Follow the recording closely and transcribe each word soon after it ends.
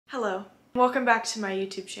Hello, welcome back to my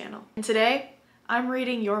YouTube channel. And today, I'm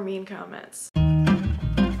reading your mean comments.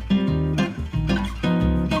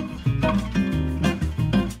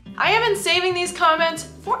 I have been saving these comments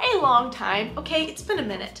for a long time, okay? It's been a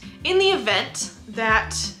minute. In the event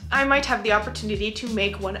that I might have the opportunity to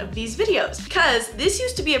make one of these videos, because this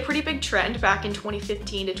used to be a pretty big trend back in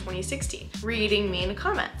 2015 to 2016, reading mean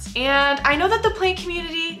comments. And I know that the plant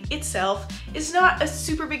community itself is not a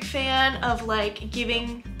super big fan of like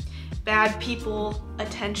giving bad people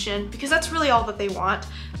attention, because that's really all that they want.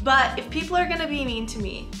 But if people are gonna be mean to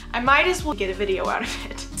me, I might as well get a video out of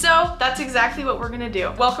it. So that's exactly what we're gonna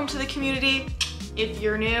do. Welcome to the community. If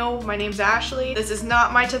you're new, my name's Ashley. This is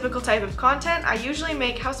not my typical type of content. I usually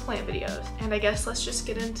make houseplant videos. And I guess let's just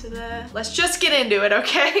get into it,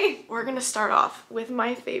 okay? We're gonna start off with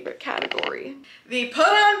my favorite category, the put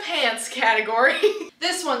on pants category.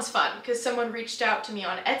 This one's fun because someone reached out to me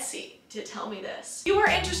on Etsy to tell me this. You are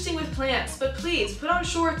interesting with plants, but please put on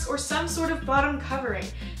shorts or some sort of bottom covering.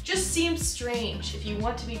 Just seems strange if you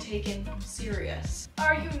want to be taken serious.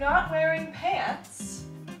 Are you not wearing pants?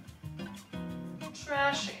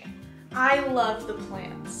 Trashy. I love the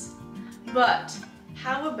plants, but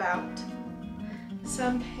how about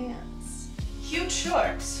some pants? Cute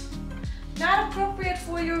shorts. Not appropriate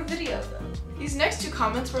for your video though. These next two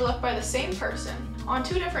comments were left by the same person on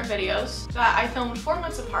two different videos that I filmed 4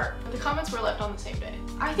 months apart, but the comments were left on the same day.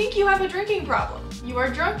 I think you have a drinking problem. You are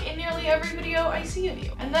drunk in nearly every video I see of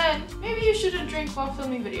you. And then, maybe you shouldn't drink while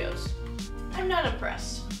filming videos. I'm not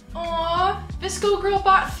impressed. Aww, Visco Girl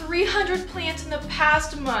bought 300 plants in the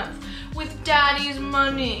past month with daddy's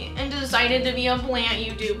money and decided to be a plant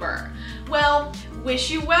YouTuber. Well,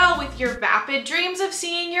 wish you well with your vapid dreams of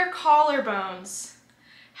seeing your collarbones.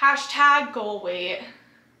 Hashtag goal weight.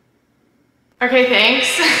 Okay,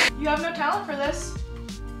 thanks. You have no talent for this.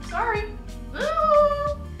 Sorry.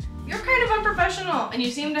 Ooh, you're kind of unprofessional and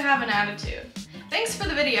you seem to have an attitude. Thanks for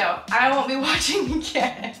the video. I won't be watching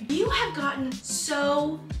again. You have gotten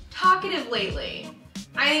so talkative lately.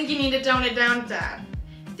 I think you need to tone it down, Dad.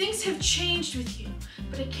 Things have changed with you,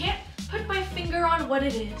 but I can't put my finger on what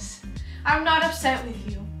it is. I'm not upset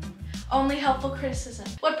with you. Only helpful criticism.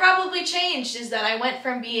 What probably changed is that I went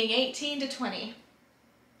from being 18 to 20.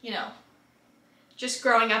 You know, just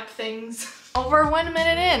growing up things. Over 1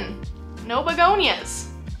 minute in. No begonias.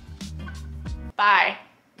 Bye.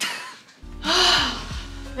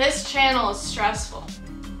 This channel is stressful.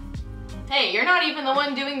 Hey, you're not even the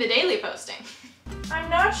one doing the daily posting. I'm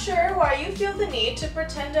not sure why you feel the need to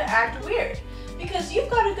pretend to act weird, because you've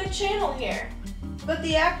got a good channel here. But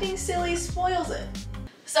the acting silly spoils it.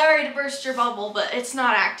 Sorry to burst your bubble, but it's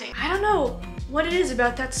not acting. I don't know what it is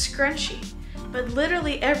about that scrunchie, but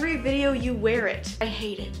literally every video you wear it, I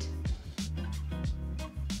hate it.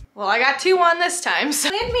 Well, I got 2 on this time, so.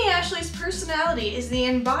 Plant Me Ashley's personality is the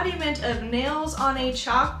embodiment of nails on a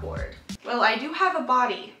chalkboard. Well, I do have a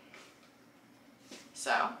body.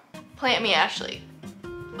 So, Plant Me Ashley.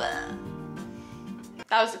 Blah.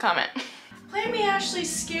 That was the comment. Plant Me Ashley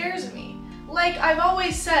scares me. Like I've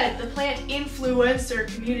always said, the plant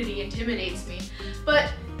influencer community intimidates me,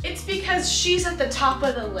 but it's because she's at the top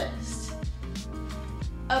of the list.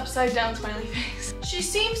 Upside down smiley face. She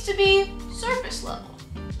seems to be surface level.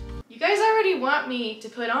 You guys already want me to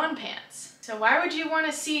put on pants, so why would you want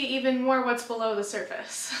to see even more what's below the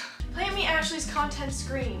surface? Plant Me Ashley's content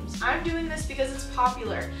screams, I'm doing this because it's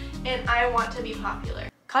popular, and I want to be popular.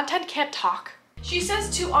 Content can't talk. She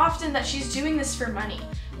says too often that she's doing this for money,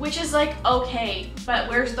 which is like, okay, but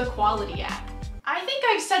where's the quality at? I think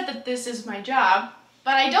I've said that this is my job,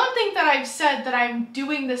 but I don't think that I've said that I'm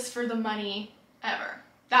doing this for the money ever.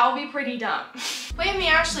 That would be pretty dumb. Plant Me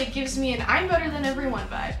Ashley gives me an I'm better than everyone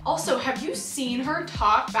vibe. Also, have you seen her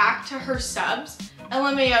talk back to her subs?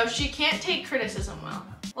 LMAO, she can't take criticism well.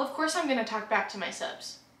 Well, of course I'm gonna talk back to my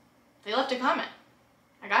subs. They left a comment.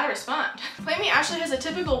 I gotta respond. Plant Me Ashley has a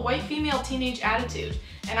typical white female teenage attitude,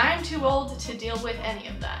 and I am too old to deal with any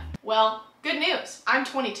of that. Well, good news. I'm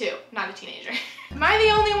 22, not a teenager. Am I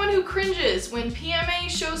the only one who cringes when PMA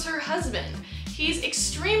shows her husband? He's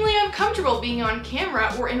extremely uncomfortable being on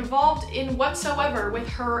camera or involved in whatsoever with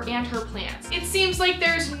her and her plants. It seems like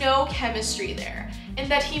there's no chemistry there, and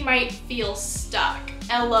that he might feel stuck.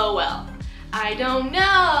 LOL. I don't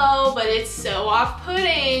know, but it's so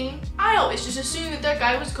off-putting. I always just assumed that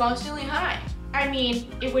guy was constantly high. I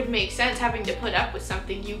mean, it would make sense having to put up with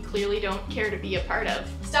something you clearly don't care to be a part of.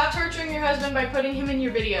 Stop torturing your husband by putting him in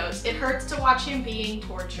your videos. It hurts to watch him being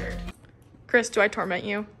tortured. Chris, do I torment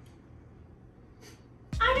you?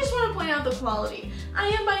 I just want to point out the quality. I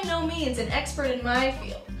am by no means an expert in my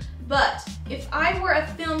field, But if I were a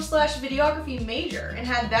film/videography major and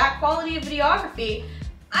had that quality of videography,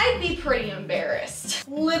 I'd be pretty embarrassed.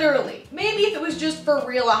 Literally. Maybe if it was just for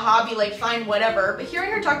real, a hobby, like fine, whatever. But hearing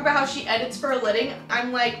her talk about how she edits for a living,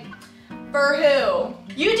 I'm like, for who?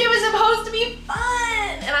 YouTube is supposed to be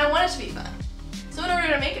fun! And I want it to be fun. So in order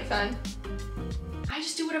to make it fun, I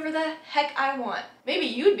just do whatever the heck I want. Maybe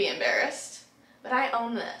you'd be embarrassed, but I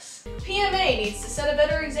own this. PMA needs to set a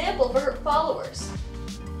better example for her followers.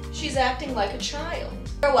 She's acting like a child.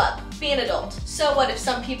 Grow up, be an adult. So what if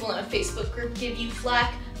some people in a Facebook group give you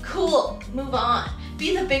flack? Cool, move on.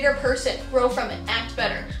 Be the bigger person, grow from it, act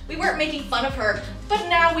better. We weren't making fun of her, but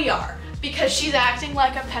now we are, because she's acting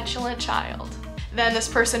like a petulant child. Then this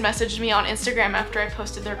person messaged me on Instagram after I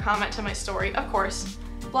posted their comment to my story, of course,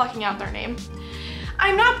 blocking out their name.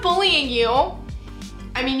 I'm not bullying you.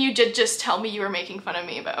 I mean, you did just tell me you were making fun of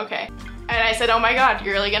me, but okay. And I said, oh my God,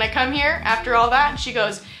 you're really gonna come here after all that? And she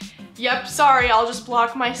goes, yep, sorry, I'll just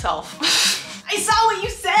block myself. I saw what you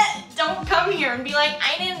said. Don't come here and be like,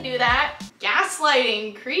 I didn't do that.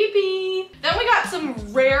 Gaslighting, creepy. Then we got some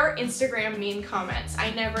rare Instagram mean comments.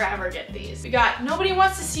 I never ever get these. We got, nobody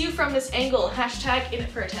wants to see you from this angle, hashtag in it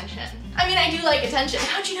for attention. I mean, I do like attention,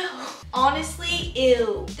 how'd you know? Honestly,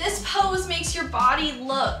 ew. This pose makes your body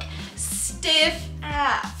look stiff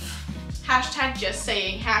AF. Hashtag just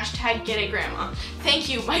saying, hashtag get it grandma. Thank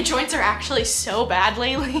you, my joints are actually so bad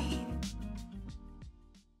lately.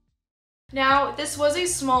 Now, this was a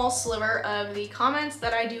small sliver of the comments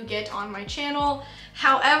that I do get on my channel.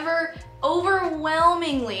 However,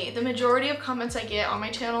 overwhelmingly, the majority of comments I get on my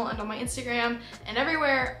channel and on my Instagram and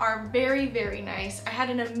everywhere are very, very nice. I had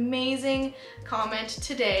an amazing comment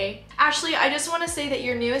today. Ashley, I just want to say that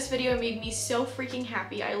your newest video made me so freaking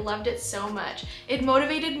happy. I loved it so much. It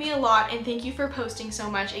motivated me a lot, and thank you for posting so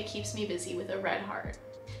much. It keeps me busy with a red heart.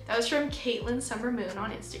 That was from Caitlin Summer Moon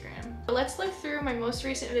on Instagram. Let's look through my most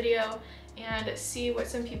recent video and see what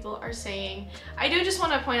some people are saying. I do just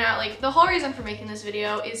want to point out, like, the whole reason for making this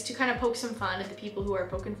video is to kind of poke some fun at the people who are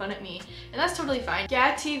poking fun at me, and that's totally fine.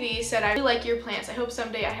 Gad TV said, I really like your plants. I hope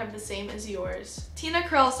someday I have the same as yours. Tina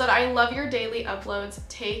Krill said, I love your daily uploads.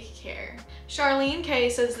 Take care. Charlene K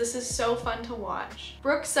says, this is so fun to watch.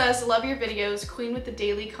 Brooke says, love your videos. Queen with the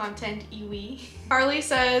daily content, iwi. Carly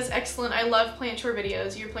says, excellent. I love plant tour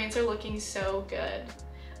videos. Your plants are looking so good.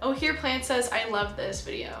 Oh, here Plant says, I love this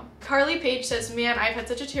video. Carly Page says, man, I've had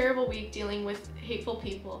such a terrible week dealing with hateful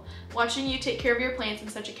people. Watching you take care of your plants in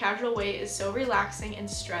such a casual way is so relaxing and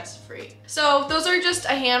stress-free. So those are just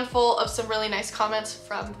a handful of some really nice comments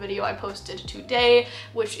from the video I posted today,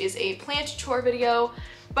 which is a plant tour video.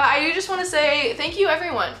 But I do just want to say thank you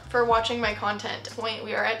everyone for watching my content.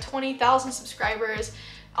 We are at 20,000 subscribers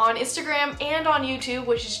on Instagram and on YouTube,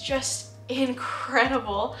 which is just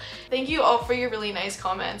incredible. Thank you all for your really nice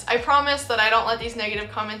comments. I promise that I don't let these negative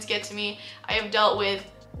comments get to me. I have dealt with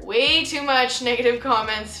way too much negative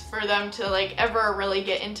comments for them to like ever really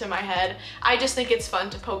get into my head. I just think it's fun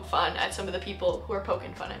to poke fun at some of the people who are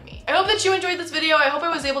poking fun at me. I hope that you enjoyed this video. I hope I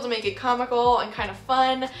was able to make it comical and kind of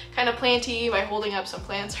fun, kind of planty by holding up some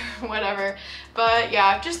plants or whatever. But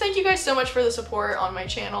yeah, just thank you guys so much for the support on my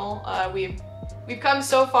channel. We've come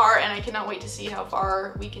so far, and I cannot wait to see how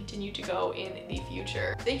far we continue to go in the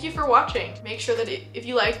future. Thank you for watching. Make sure that if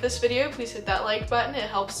you like this video, please hit that like button. It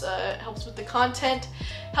helps with the content,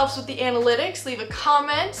 helps with the analytics. Leave a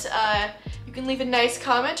comment. You can leave a nice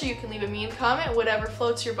comment or you can leave a mean comment, whatever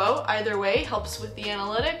floats your boat. Either way helps with the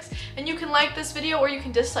analytics. And you can like this video or you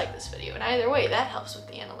can dislike this video, and either way that helps with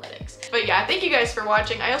the analytics. But yeah, thank you guys for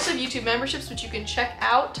watching. I also have YouTube memberships, which you can check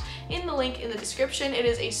out in the link in the description. It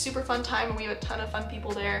is a super fun time and we have a ton of fun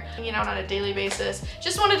people there hanging out on a daily basis.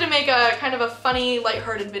 Just wanted to make a kind of a funny,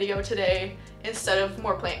 lighthearted video today instead of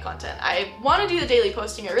more plant content. I want to do the daily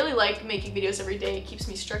posting. I really like making videos every day. It keeps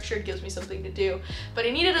me structured, gives me something to do, but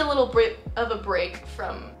I needed a little bit of a break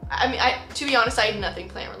from, to be honest, I had nothing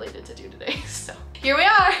plant related to do today, so here we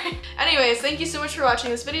are. Anyways, thank you so much for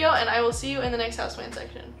watching this video, and I will see you in the next houseplant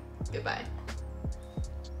section. Goodbye.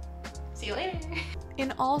 See you later.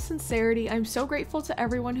 In all sincerity, I'm so grateful to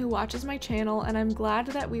everyone who watches my channel, and I'm glad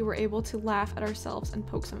that we were able to laugh at ourselves and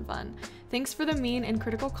poke some fun. Thanks for the mean and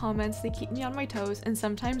critical comments. They keep me on my toes, and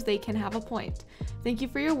sometimes they can have a point. Thank you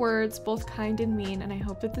for your words, both kind and mean, and I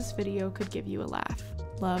hope that this video could give you a laugh.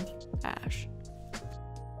 Love, Ash.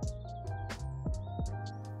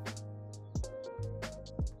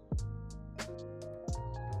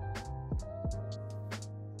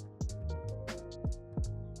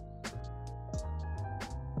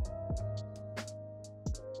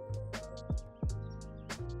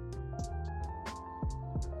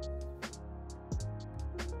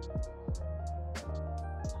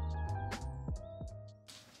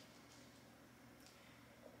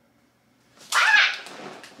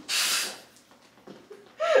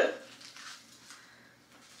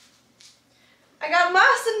 got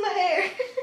moss in my hair.